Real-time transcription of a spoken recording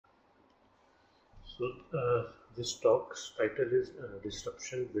So, this talk's title is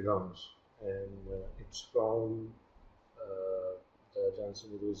Disruption Belongs, and it's from uh, the Johnson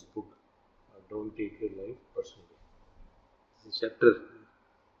Meadows book, Don't Take Your Life Personally. The chapter.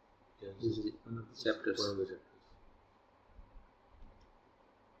 Yes, This is one of the it's chapters. one of the chapters.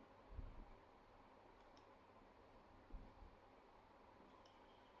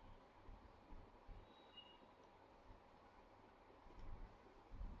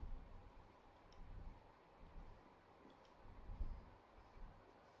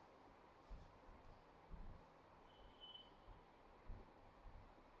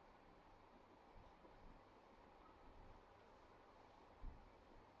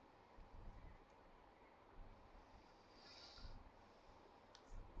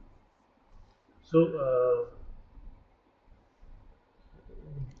 So,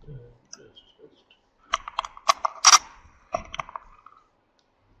 just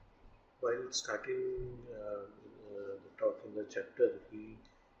while starting the talk in the chapter,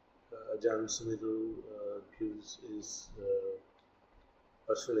 John Sumidhu gives his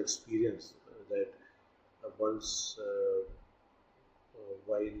personal experience that once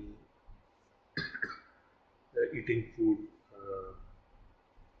while eating food,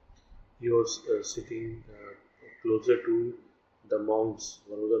 he was sitting closer to the monks.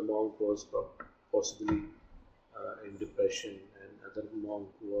 One of the monk was possibly in depression, and other monk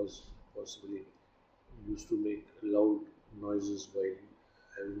was possibly used to make loud noises while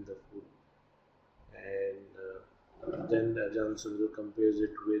having the food. And then Ajahn Sundar compares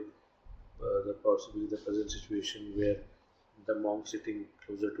it with the possibly the present situation where the monk sitting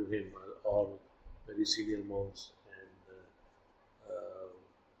closer to him are all very senior monks and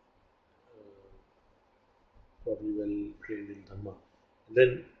probably well trained in Dhamma. And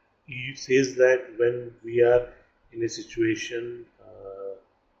then he says that when we are in a situation,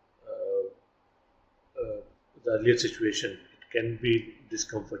 the earlier situation, it can be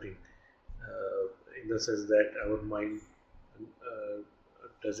discomforting in the sense that our mind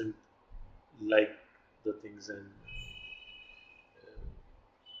doesn't like the things and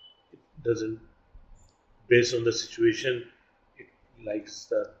it doesn't, based on the situation, it likes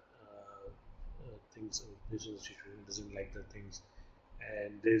the things based on the situation, it doesn't like the things.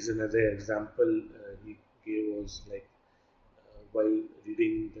 And there's another example he gave was like while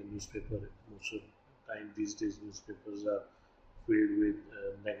reading the newspaper, most of the time these days newspapers are filled with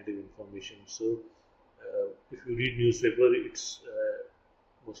negative information. So if you read newspaper, it's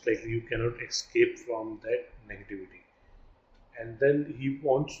most likely you cannot escape from that negativity. And then he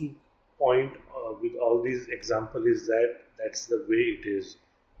wants to point with all these examples is that that's the way it is.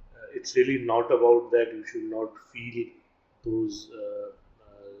 It's really not about that you should not feel those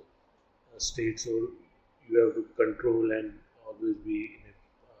states, or you have to control and always be in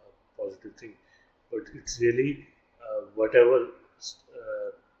a positive thing. But it's really whatever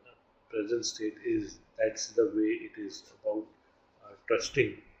present state is, that's the way it is about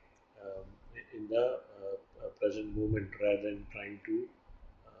trusting um, in the present moment rather than trying to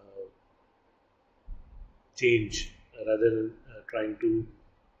uh, change, rather than trying to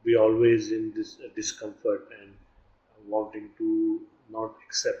be always in this discomfort and wanting to not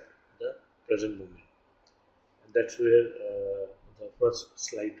accept the present moment. And that's where the first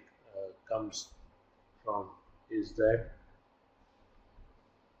slide comes from, is that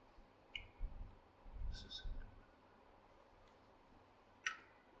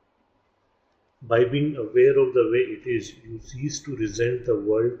by being aware of the way it is, you cease to resent the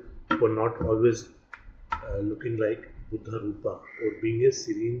world for not always looking like Buddha Rupa or being a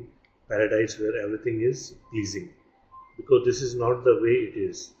serene paradise where everything is pleasing. Because this is not the way it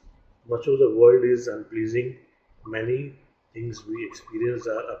is. Much of the world is unpleasing. Many things we experience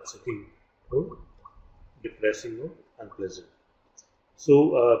are upsetting or depressing or unpleasant.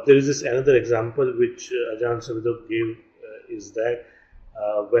 So there is this another example which Ajahn Savidov gave is that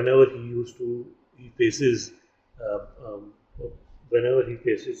whenever he faces uh, um, whenever he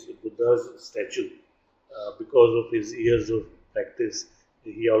faces Buddha's statue, because of his years of practice,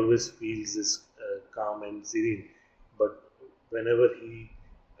 he always feels this calm and serene. But whenever he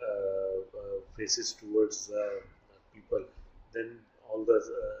faces towards people, then all the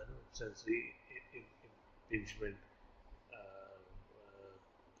sensory impingement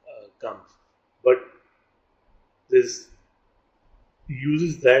comes. But this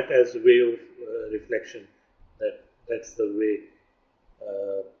uses that as a way of reflection, that that's the way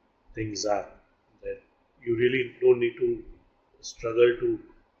uh, things are, that you really don't need to struggle to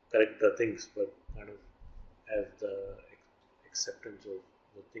correct the things, but kind of have the acceptance of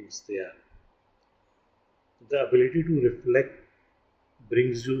the things they are. The ability to reflect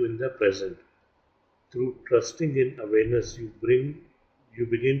brings you in the present. Through trusting in awareness, you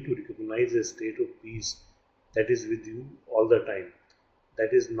begin to recognize a state of peace that is with you all the time.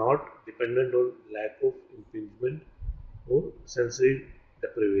 That is not dependent on lack of impingement or sensory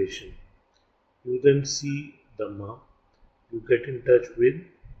deprivation. You then see Dhamma, you get in touch with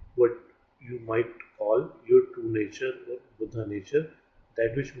what you might call your true nature or Buddha nature,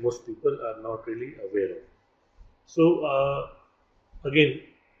 that which most people are not really aware of. So, again,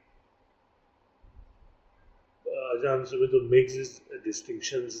 Ajahn Sumito makes these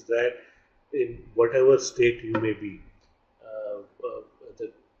distinctions that in whatever state you may be, uh, uh,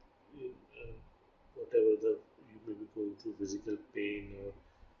 that whatever you may be going through physical pain or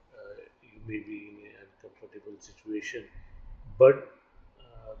you may be in an uncomfortable situation, but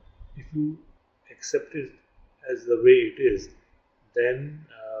if you accept it as the way it is, then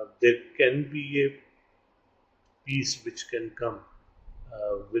there can be a peace which can come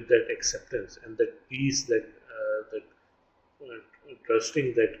with that acceptance, and that peace that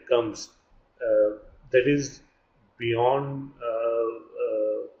trusting that comes that is beyond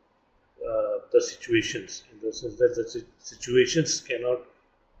the situations, in the sense that the situations cannot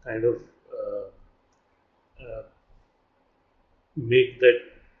kind of uh, uh, make that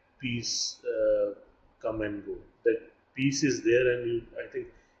peace come and go. That peace is there, and I think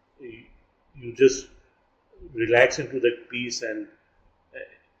you, you just relax into that peace, and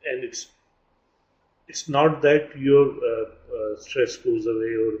it's not that your stress goes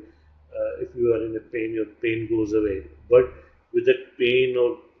away, or if you are in a pain, your pain goes away. But with that pain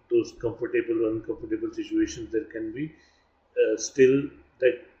or those comfortable or uncomfortable situations, there can be still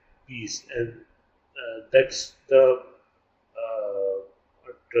that peace, and that's the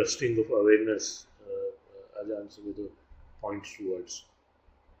trusting of awareness. Ajahn Sumito points towards,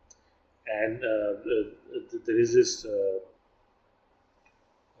 and there is this.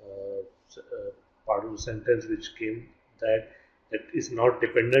 Part of the sentence which came that that is not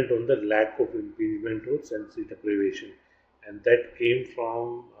dependent on the lack of impingement or sensory deprivation, and that came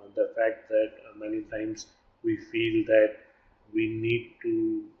from the fact that many times we feel that we need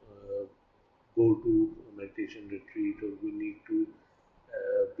to go to a meditation retreat, or we need to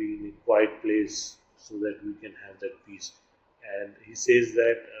be in a quiet place so that we can have that peace. And he says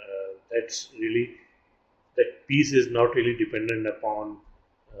that that's really, that peace is not really dependent upon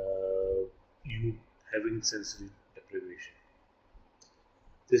you having sensory deprivation.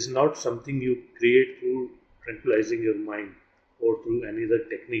 This is not something you create through tranquilizing your mind or through any other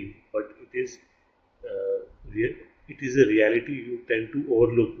technique, but it is a reality you tend to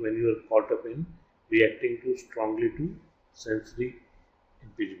overlook when you are caught up in reacting too strongly to sensory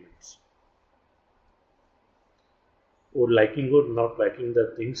impediments, or liking or not liking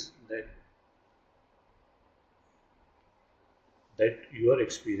the things that you are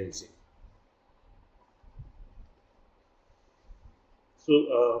experiencing. So,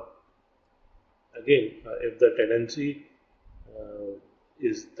 again, if the tendency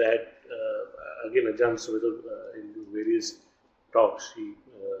is that, again, Ajahn Sumito in various talks, he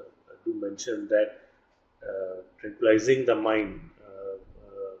do mention that tranquilizing the mind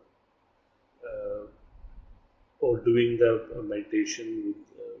or doing the meditation with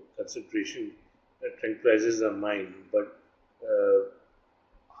concentration tranquilizes the mind, but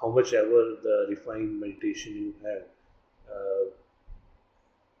how much ever the refined meditation you have, uh,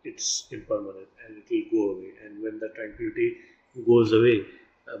 it's impermanent and it will go away. And when the tranquility goes away,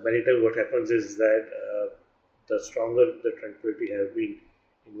 many times what happens is that the stronger the tranquility have been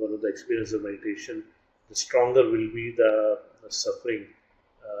in one of the experience of meditation, the stronger will be the suffering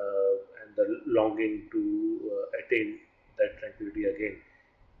and the longing to attain that tranquility again.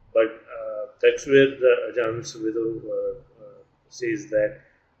 But that's where the Ajahn Sumito says that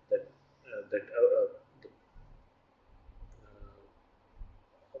the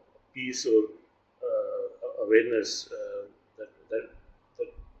peace or awareness, that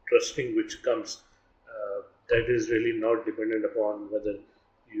trusting which comes, that is really not dependent upon whether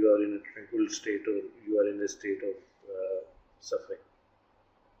you are in a tranquil state or you are in a state of suffering.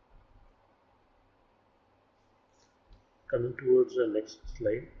 Coming towards the next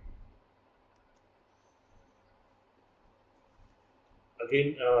slide.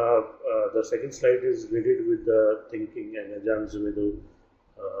 Again, the second slide is related with the thinking, and Ajahn Sumito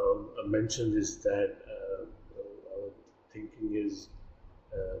mentioned is that our thinking is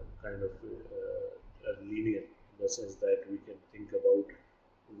kind of linear, in the sense that we can think about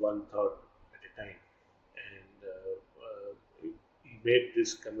one thought at a time. And he made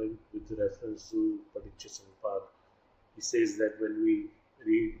this comment with reference to Paticca. He says that when we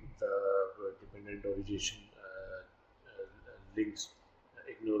read the dependent origination links,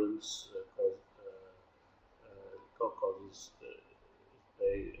 ignorance cause. is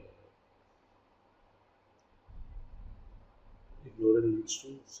by ignorance leads to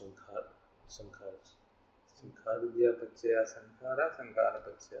sankharas. Vidya Pachya Sankara, Sankara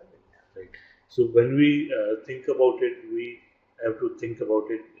Pachya Vijnana. Right. So when we think about it, we have to think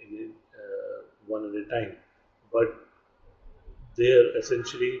about it in one at a time. But they are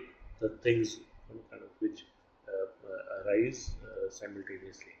essentially the things kind of which arise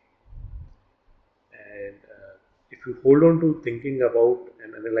simultaneously. And if you hold on to thinking about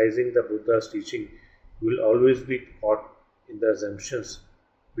and analyzing the Buddha's teaching, you will always be caught in the assumptions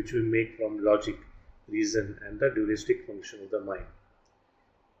which we make from logic, reason, and the dualistic function of the mind.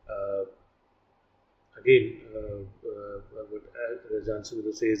 Uh, Again, what Rajan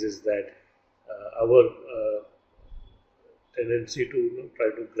Sudhir says is that our tendency to try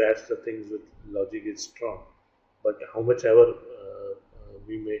to grasp the things with logic is strong, but how much ever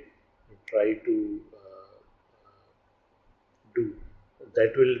we may try to do,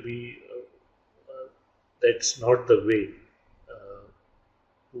 that will be that's not the way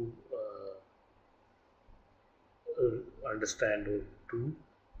to understand or to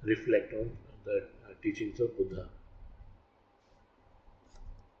reflect on the teachings of Buddha.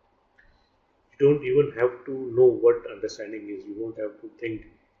 You don't even have to know what understanding is. You don't have to think,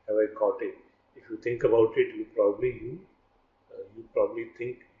 have I caught it? If you think about it, you probably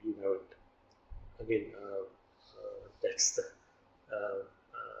think you haven't. Again, that's uh, uh,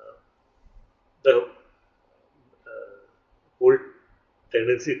 the whole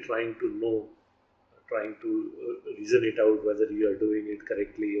tendency trying to know, trying to reason it out whether you are doing it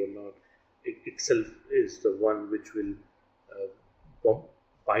correctly or not. It itself is the one which will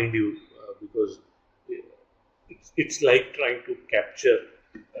bind you because it's like trying to capture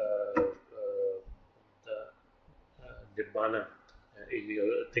the nibbana in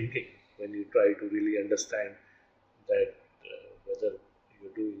your thinking when you try to really understand that whether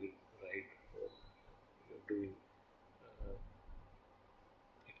you're doing it right or you're doing uh,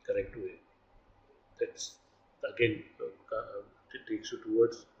 it correct way. That's again it takes you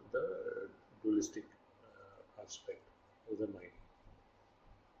towards the dualistic aspect of the mind.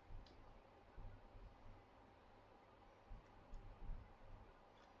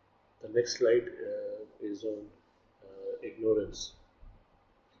 The next slide is on ignorance.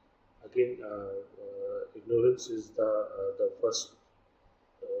 Again, ignorance is the first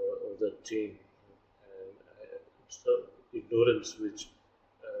of the chain, and it's the ignorance which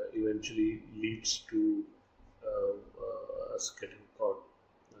eventually leads to us getting caught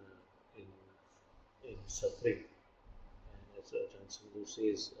in suffering. And as Johnson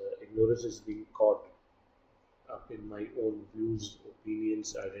says, ignorance is being caught up in my own views,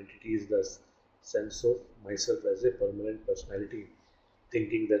 opinions, identities, the sense of myself as a permanent personality,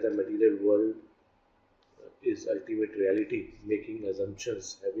 thinking that the material world is ultimate reality, making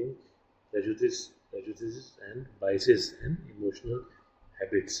assumptions, having prejudices and biases and emotional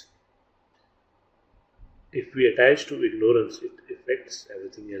habits. If we attach to ignorance, it affects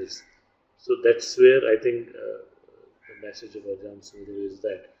everything else. So that's where I think the message of Ajahn Sudhir is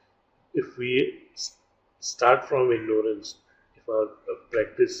that if we start from ignorance, if our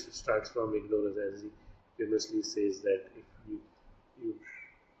practice starts from ignorance, as he famously says that you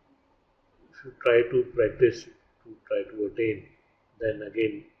if you try to practice to try to attain, then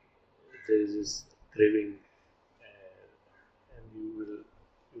again there is this craving, and you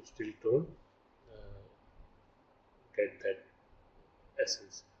still don't uh, get that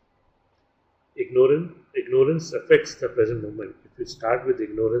essence. Ignorance affects the present moment. If you start with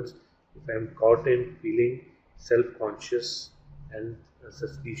ignorance, if I am caught in feeling self-conscious and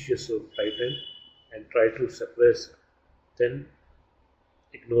suspicious or frightened and try to suppress, then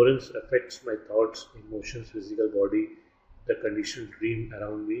ignorance affects my thoughts, emotions, physical body, the conditioned dream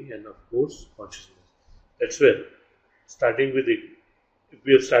around me, and of course, consciousness. That's where starting with it. If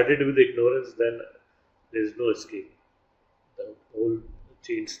we have started with ignorance, then there is no escape. The whole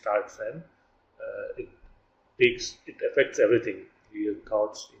chain starts, and it affects everything: your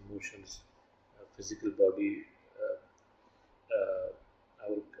thoughts, emotions, physical body,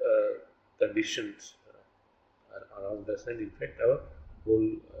 our conditions are around us, and in fact, our whole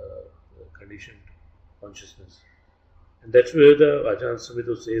conditioned consciousness. And that's where the Ajahn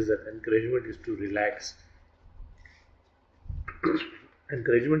Sumito says that encouragement is to relax.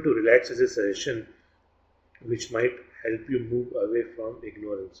 Encouragement to relax is a suggestion which might help you move away from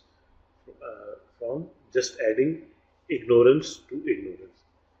ignorance, from just adding ignorance to ignorance.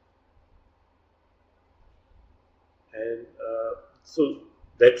 And so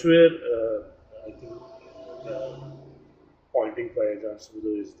that's where I think uh, pointing by Ajahn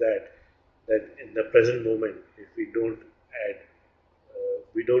Sudhir is that in the present moment, if we don't add.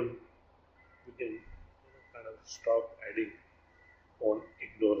 We don't. We can kind of stop adding on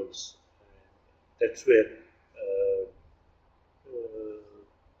ignorance. And that's where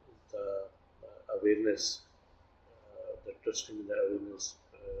the awareness, the trusting in the awareness,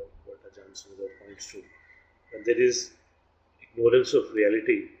 what Ajahn Sudha points to. When there is ignorance of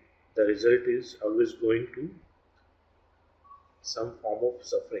reality, the result is always going to some form of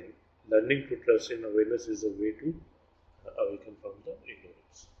suffering. Learning to trust in awareness is a way to awaken from the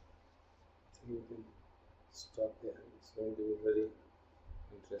ignorance. You can stop there. It's going to be very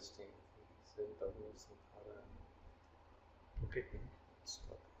interesting. So talking about Samkhara. Okay.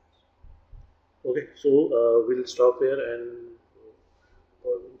 Stop. Okay, so we'll stop here and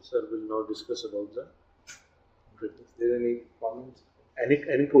sir will now discuss about the Is there any comments?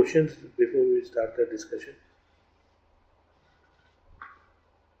 any questions before we start the discussion?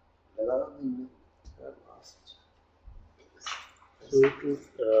 Asked. So to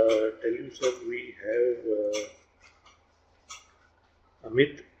tell you, sir, we have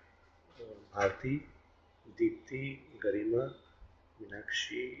Amit, Bharti, Deepthi, Garima,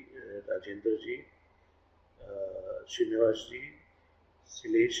 Meenakshi, Rajendra ji, Srinivas ji,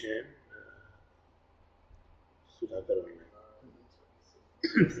 Silesh and Sudhakar online.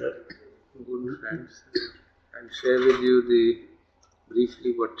 Good friends. I'll share with you the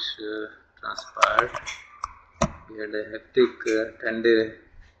briefly what transpired. We had a hectic 10-day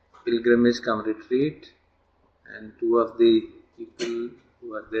pilgrimage cum retreat, and two of the people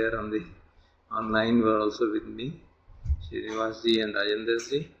who were there on the online were also with me, Srinivas ji and Rajendra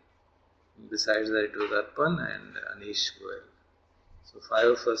ji. Besides that, it was Arpan and Anish Goel. So 5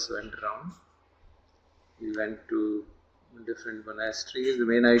 of us went around. We went to different monasteries. The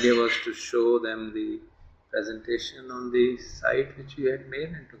main idea was to show them the presentation on the site which we had made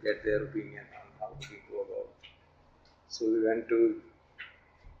and to get their opinion on how we go about it. So we went to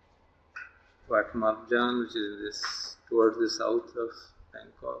Wat Marjan, which is towards the south of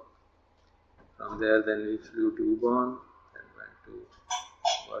Bangkok. From there, then we flew to Ubon, then went to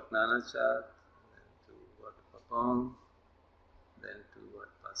Wat Nanachat, then to Wat Papong, then to Wat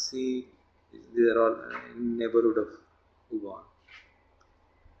Pasi. These are all in neighborhood of Ubon.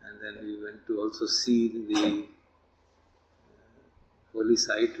 And then we went to also see the holy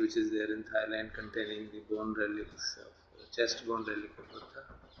site which is there in Thailand containing the bone relics of chest bone relic of Buddha.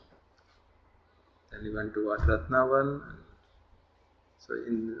 Then we went to Wat Ratnavan. So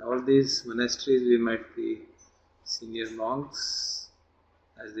in all these monasteries we met the senior monks,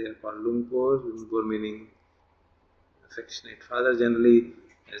 as they are called Lumpur. Lumpur meaning affectionate father, generally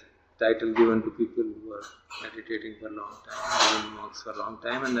a title given to people who are meditating for a long time, given monks for a long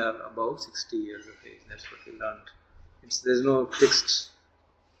time and are above 60 years of age. That's what we learned. There's no fixed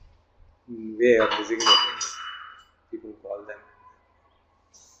way of designating. People call them.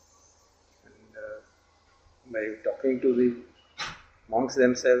 And by talking to the monks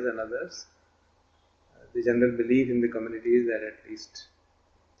themselves and others, the general belief in the community is that at least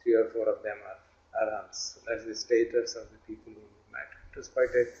 3 or 4 of them are arhats. So that's the status of the people who we met. It was quite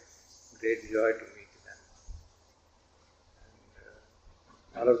a great joy to meet them.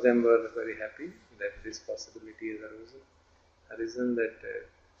 And all of them were very happy that this possibility has arisen that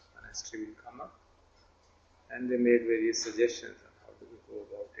monastery will come up. And they made various suggestions on how to go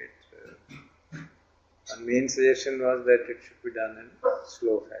about it. One main suggestion was that it should be done in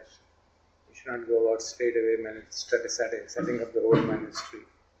slow fashion. We should not go about straight away setting up the whole monastery.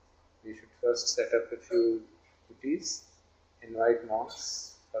 We should first set up a few kutis, invite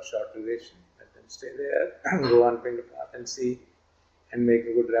monks for short duration, let them stay there, go on Pindapat and see and make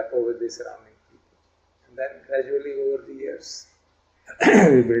a good rapport with the surrounding people. And then gradually over the years,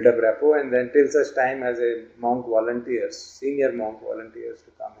 we build up rapport, and then till such time as a monk volunteers, senior monk volunteers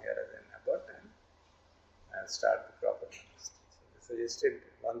to come here as an abbot and start the proper monastery. So they suggested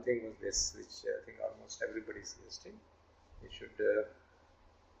one thing was this, which I think almost everybody is suggesting. We should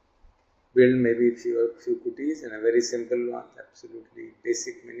build maybe a few kutis in a very simple one, absolutely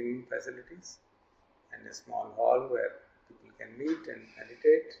basic minimum facilities, and a small hall where people can meet and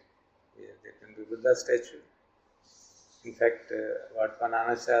meditate. There can be Buddha statue. In fact, Wat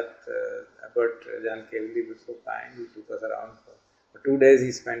Nanachat, Abbot Ajahn Kevali was so kind, he took us around for 2 days.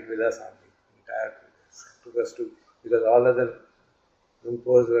 He spent with us only, entire 2 days. Took us to, because all other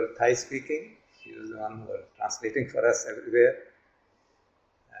Lumpurs were Thai speaking, he was the one who was translating for us everywhere.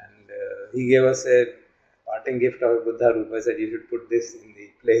 And he gave us a parting gift of a Buddha Rupa. He said, you should put this in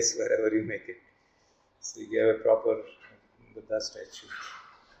the place wherever you make it. So he gave a proper Buddha statue,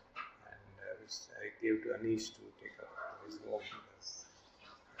 and which I gave to Anish to take up his home, because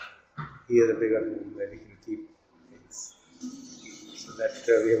he has a bigger home where he can keep things.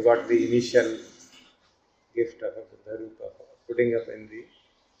 that we have got the initial gift of a Buddha Rupa for putting up in the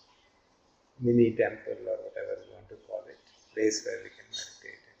mini temple or whatever you want to call it, place where we can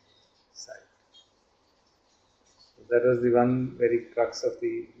meditate and recite. So that was the one very crux of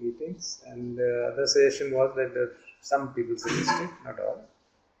the meetings. And other suggestion was that some people suggested, not all,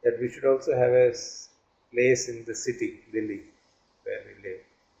 that we should also have a place in the city, Delhi, where we live,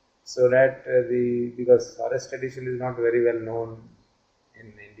 so that because forest tradition is not very well known in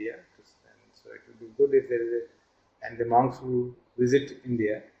India, and so it would be good if there is and the monks who visit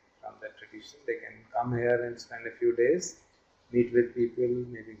India from that tradition, they can come here and spend a few days, meet with people,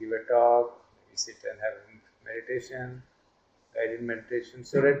 maybe give a talk, maybe sit and have meditation, guided meditation,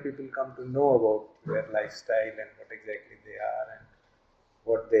 so that people come to know about their lifestyle and what exactly they are and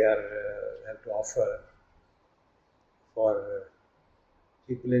what they are have to offer for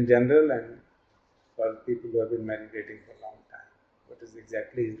people in general and for people who have been meditating for a long time. What is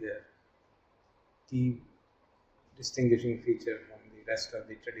exactly their key distinguishing feature from the rest of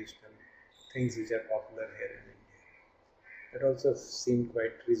the traditional things which are popular here in India. That also seemed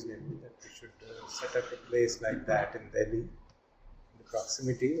quite reasonable that we should set up a place like that in Delhi, in the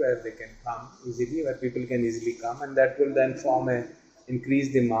proximity where they can come easily, where people can easily come, and that will then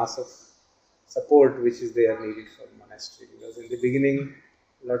increase the mass of support which is there needed for monastery. Because in the beginning,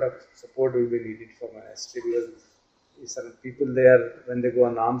 a lot of support will be needed for monastery because some people there, when they go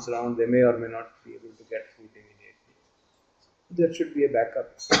on alms round, they may or may not be able to get food immediately. There should be a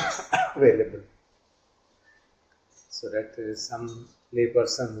backup available so that there is some lay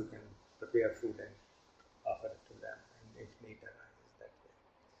person who can prepare food and offer it to them, and if need arises that way.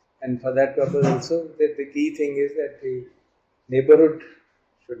 And for that purpose also, the key thing is that the neighborhood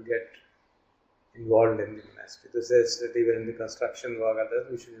should get involved in the monastery. This is that even in the construction work, others,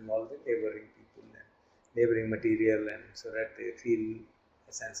 we should involve the neighboring people and neighboring material, and so that they feel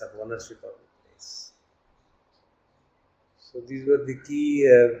a sense of ownership of the place. So these were the key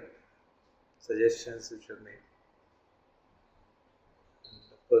suggestions which were made.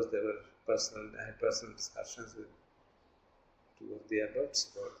 And of course, there were I had personal discussions with two of the abbots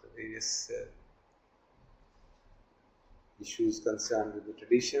about the various issues concerned with the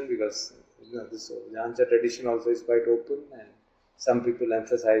tradition, because this Jancha tradition also is quite open, and some people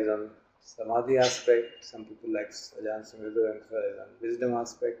emphasize on samadhi aspect, some people like Ajahn Sumedho emphasize on wisdom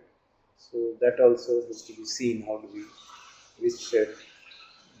aspect. So that also has to be seen, which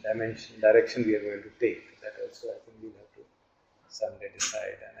direction we are going to take. That also I think we'll have to someday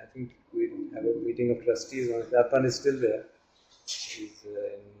decide. And I think we'll have a meeting of trustees. Dapan is still there. He's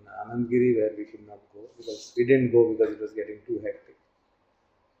in Anandgiri, where we could not go because we didn't go because it was getting too hectic.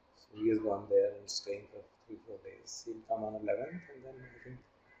 So he has gone there and staying for 3-4 days. He'll come on 11th, and then I think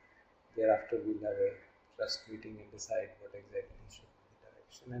thereafter we'll have a trust meeting and decide what exactly should be the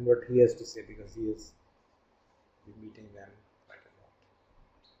direction and what he has to say, because he has been meeting them quite a lot.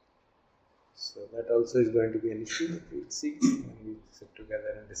 So that also is going to be an issue that we'll see, and we'll sit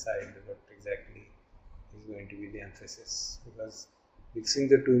together and decide what exactly is going to be the emphasis, because mixing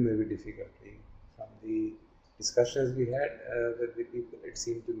the two may be difficult. From the discussions we had with the people, it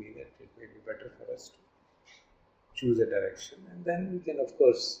seemed to me that it may be better for us to choose a direction, and then we can, of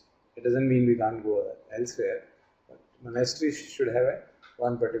course, it doesn't mean we can't go elsewhere, but monastery should have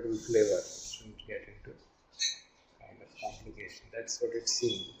one particular flavor. It shouldn't get into kind of complication. That's what it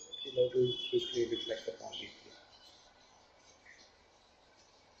seemed. We'll have to quickly reflect upon deeply.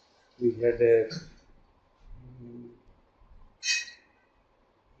 We had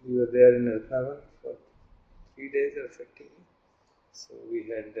we were there in Ratnavara for 3 days effectively. So we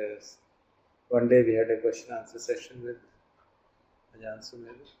had one day we had a question answer session with Ajahn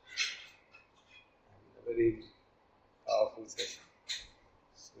Sumedho, and a very powerful session.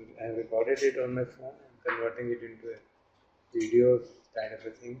 So I have recorded it on my phone and converting it into a video kind of a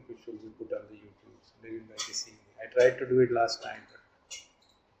thing which will be put on the YouTube. So maybe by this evening. I tried to do it last time, but it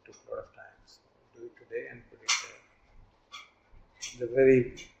took a lot of time. So I'll do it today and put it there. The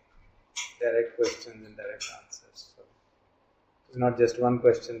very direct questions and direct answers. So it's not just one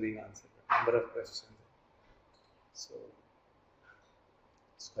question being answered, but number of questions. So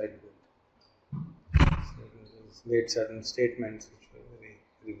it's quite good. So he's made certain statements which were very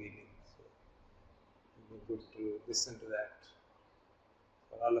revealing. So it would be good to listen to that.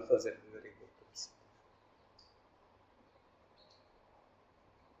 For all of us, it would be very good to listen.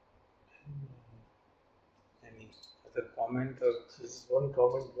 Any other comment? Or just one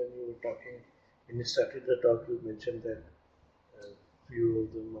comment when you were talking, when you started the talk, you mentioned that few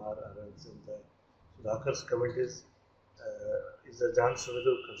of them are Arhats, and the Sudhakar's comment is Ajahn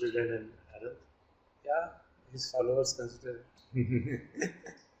Sumedho considered an Arhat? Yeah, his followers consider it.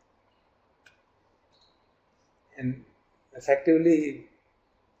 And effectively,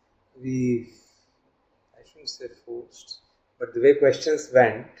 I shouldn't say forced, but the way questions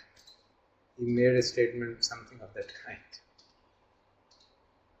went, he made a statement, something of that kind.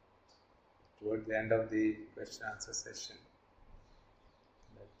 Toward the end of the question answer session,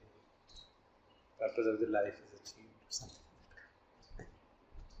 that the purpose of the life is achieved or something.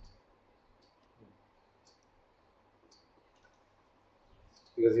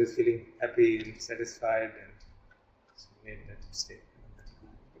 Because he was feeling happy and satisfied and made that statement.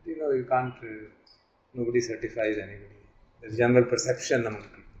 But you can't, nobody certifies anybody. There's general perception among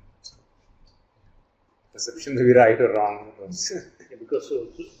people. So, perception may be right or wrong. Because so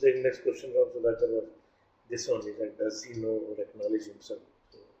the next question comes about this only, that does he know or acknowledge himself?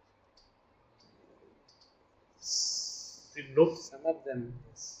 So, no. Some of them,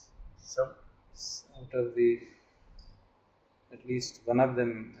 yes. Some Out of the, at least one of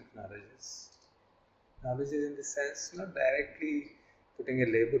them acknowledges. Acknowledges in the sense, not directly putting a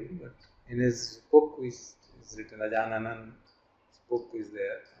label, but in his book which is written, Ajahn Anand's book is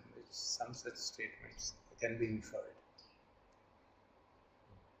there, and which some such statements can be inferred.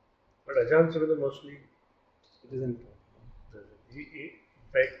 But Ajahn Surya mostly He doesn't. in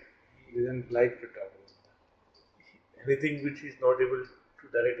fact, He doesn't like to talk about that. Anything which he is not able to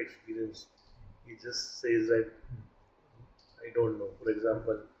direct experience, he just says that I don't know. For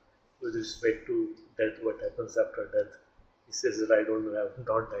example, with respect to death, what happens after death, he says that I don't know, I have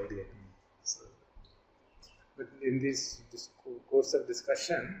not died yet. So, but in this course of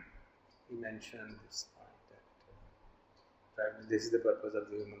discussion, he mentioned this point that this is the purpose of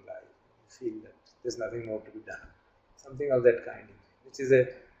the human life. You feel that there's nothing more to be done. Something of that kind, which is a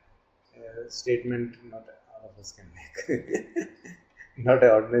statement not all of us can make. Not an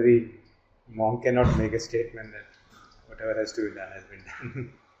ordinary monk cannot make a statement that whatever has to be done has been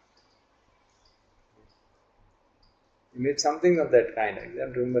done. He made something of that kind. I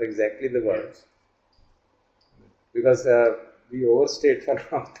don't remember exactly the words. Because we overstayed for a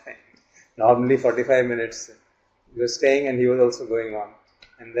long time. Normally 45 minutes. We were staying and he was also going on.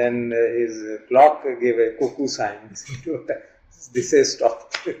 And then his clock gave a cuckoo sign. This says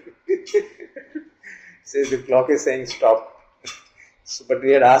stop. Says the clock is saying stop. So, but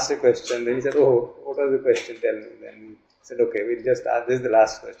we had asked a question. Then he said, "Oh, what was the question? Tell me." Then we said, "Okay, we'll just ask. This is the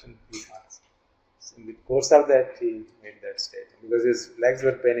last question. Please answer." So in the course of that, he made that statement because his legs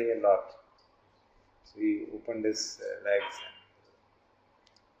were paining a lot. So he opened his legs and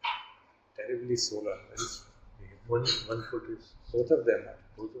terribly swollen. one foot is Both of them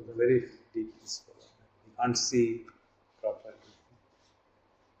very deeply swollen. You can't see properly.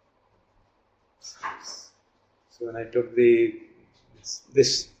 So when I took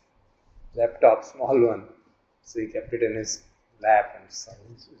this laptop, small one, so he kept it in his lap and so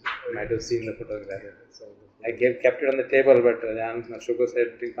you might have seen the photograph. I kept it on the table, but Ajahn Ashoka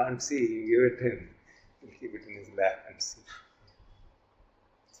said, "You can't see, you give it in." Keep it in his lap and see.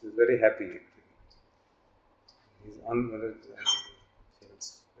 So he's very happy. He's on feels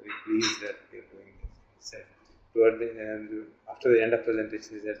very pleased that we are doing this. He said, toward the end, after the end of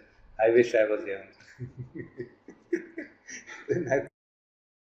presentation, he said, "I wish I was young." Then I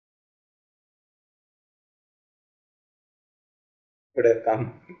could have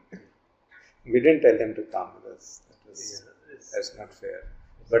come. We didn't tell him to come because that's not fair.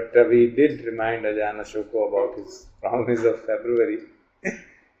 But we did remind Ajahn Ashoka about his promise of February.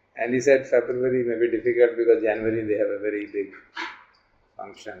 And he said February may be difficult because January they have a very big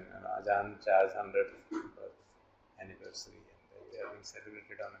function. Ajahn Chah's 100th anniversary and they are being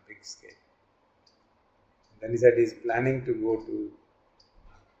celebrated on a big scale. And then he said he's planning to go to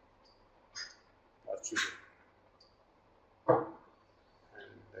Portugal.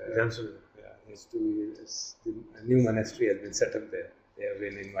 And a new monastery has been set up there. They have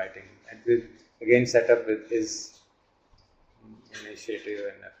been inviting and will again set up with his initiative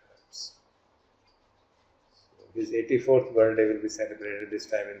and efforts. So his 84th birthday will be celebrated this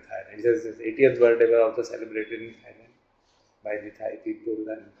time in Thailand. He says his 80th birthday was also celebrated in Thailand by the Thai people,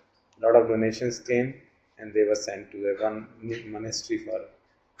 and a lot of donations came and they were sent to the one monastery for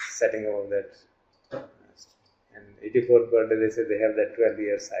setting up of that monastery. And 84th birthday, they said they have that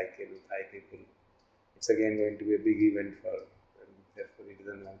 12-year cycle with Thai people. It's again going to be a big event for him. Therefore, he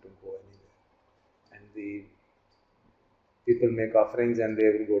doesn't want to go anywhere. And the people make offerings and they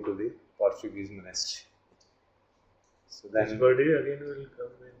will go to the Portuguese monastery. So then his birthday again will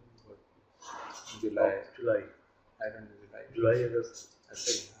come in July. I don't know, July, August. I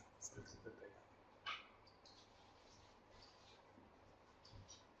think.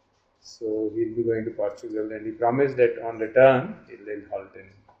 So he'll be going to Portugal, and he promised that on return they'll halt in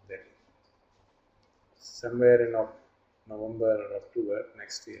Delhi. Somewhere in November or October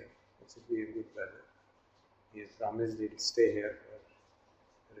next year, it should be in good weather. He has promised he'll stay here for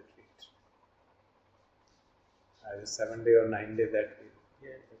a retreat. Either 7-day or 9-day that week.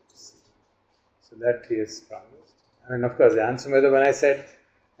 Yeah. So that he has promised. And of course, Jan Sumedho, when I said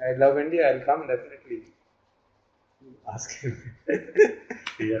I love India, I'll come definitely. Ask him.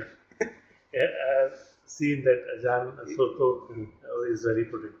 Yeah. Yeah, I've seen that Ajahn Soto is very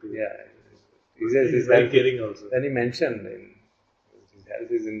protective. Yeah. He's very caring also. Then he mentioned his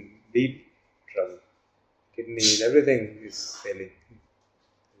health is in deep trouble. Kidneys, everything is failing.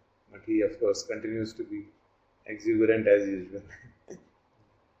 But he, of course, continues to be exuberant as usual.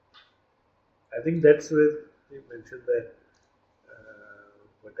 I think that's where he mentioned that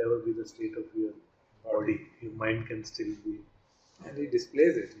whatever be the state of your body, your mind can still be. And he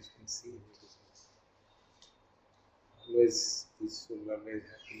displays it, you can see. Always peaceful, always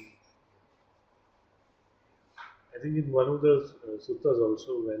happy. I think in one of the suttas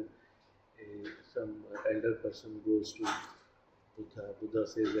also, when some elder person goes to Buddha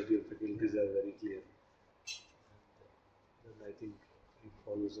says that your faculties are very clear. And I think he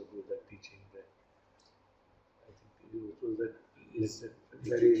follows up with that teaching that I think it was that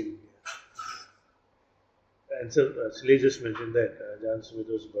Very. and so Sule just mentioned that Ajahn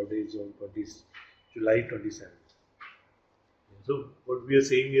Sumedho's birthday is on July 27th. So what we are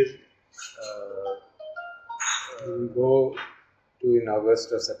saying is He will go to in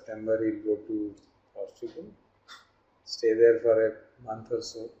August or September. He'll go to Portugal, stay there for a month or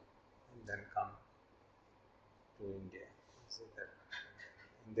so, and then come to India. So that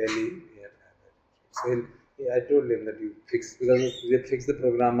in Delhi, we have had that. So I told him that you fix, because they fix the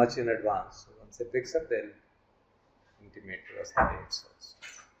program much in advance. So once they fix up, they'll intimate to us the dates also.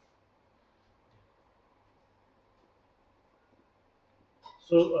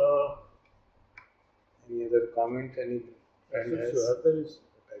 so. Any other comment? Any friend has? Suhata is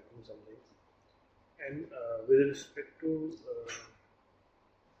typing something. And with respect to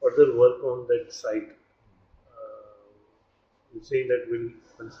further work on that site, you're saying that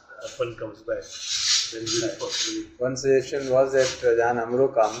once Appan comes back, then we'll possibly. One suggestion was that Jan Amro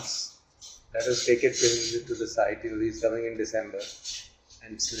comes, let us take it to the site. He's coming in December,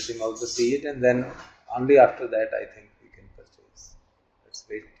 and let him also see it, and then only after that I think we can purchase. Let's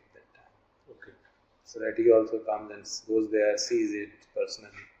wait till that time. Okay. So that he also comes and goes there, sees it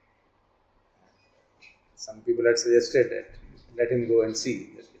personally. Some people had suggested that let him go and see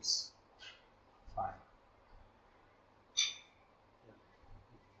that it's fine.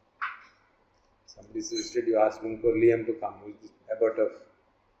 Somebody suggested you ask Bunkor Liam to come, who is the abbot of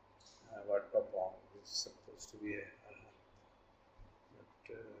Wat Papong, who is supposed to be a arhat. But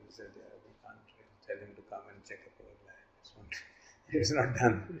he said, yeah, we can't really tell him to come and check up our land. It's not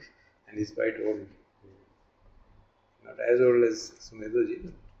done. And he's quite old. Not as old as Sumedhoji,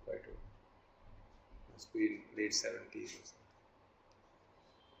 but quite old. Must be in late 70s or something.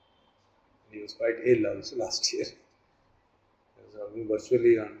 And he was quite ill also last year. He was almost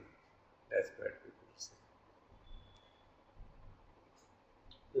virtually on deathbed, people say.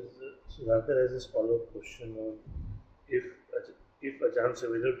 Sudhakar has this follow-up question on if Ajahn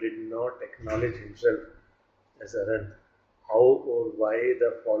Sumedho did not acknowledge himself as Arhat, how or why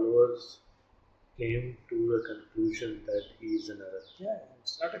the followers came to the conclusion that he is an Arhat? Yeah,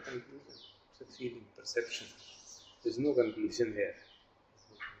 it's not a conclusion, it's a feeling, perception. There's no conclusion here.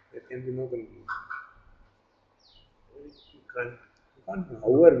 There can be no conclusion. You can't.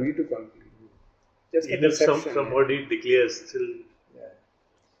 How are we to conclude? Just a Even if perception. somebody declares, still. Yeah.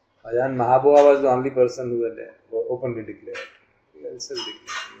 Ajahn Mahabua was the only person who had openly declared. He also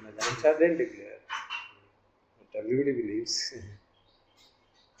declared. Ajahn Chah didn't declare. But everybody believes.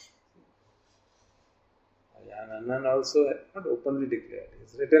 Ajahn Anand also had not openly declared.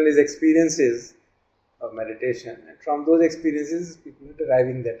 He's written his experiences of meditation, and from those experiences, people are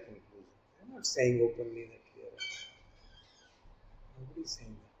deriving that conclusion. They're not saying openly that we are. Nobody is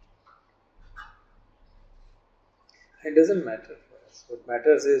saying that. It doesn't matter for us. What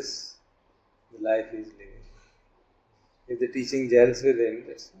matters is the life he is living. If the teaching gels with him,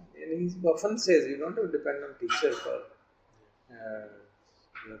 that's fine. And he often says, you don't have to depend on teacher for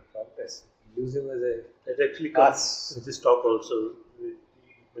your progress. Use him as a That actually comes in this talk also. He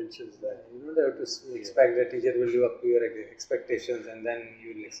mentions that. You don't have to expect the teacher will live up to your expectations and then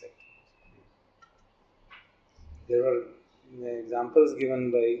you will accept. There were examples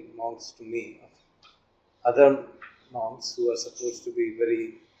given by monks to me of other monks who are supposed to be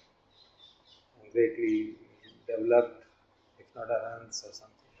very greatly developed, if not arahants or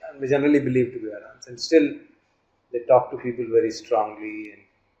something. generally believed to be Arhats, and still they talk to people very strongly, and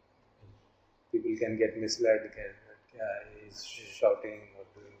people can get misled. He's shouting or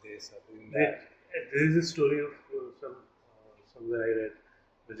doing this or doing that. There is a story of somewhere I read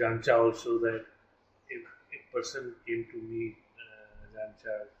Jancha also, that if a person came to meet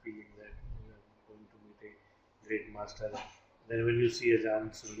Jancha feeling that I'm going to meet a great master, then when you see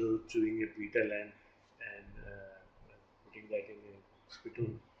Ajahn Sundar chewing a beetle and putting that in a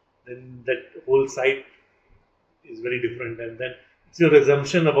spittoon, then that whole sight is very different, and then it's your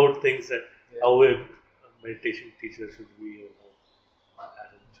assumption about things that how a meditation teacher should be or how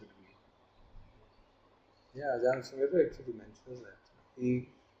Arhan should be. Yeah, Ajahn Sumedho actually mentions that. He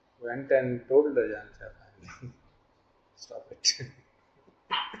went and told Ajahn Chah finally, stop it.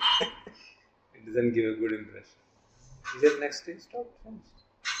 It doesn't give a good impression. He said next day, stop, finished.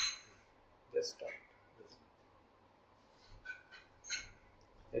 Just stop.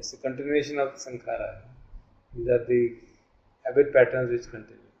 It's a continuation of Sankhara. These are the habit patterns which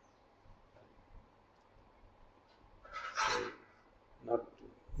continue. So, not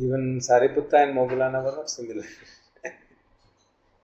even Sariputta and Moggallana were not similar.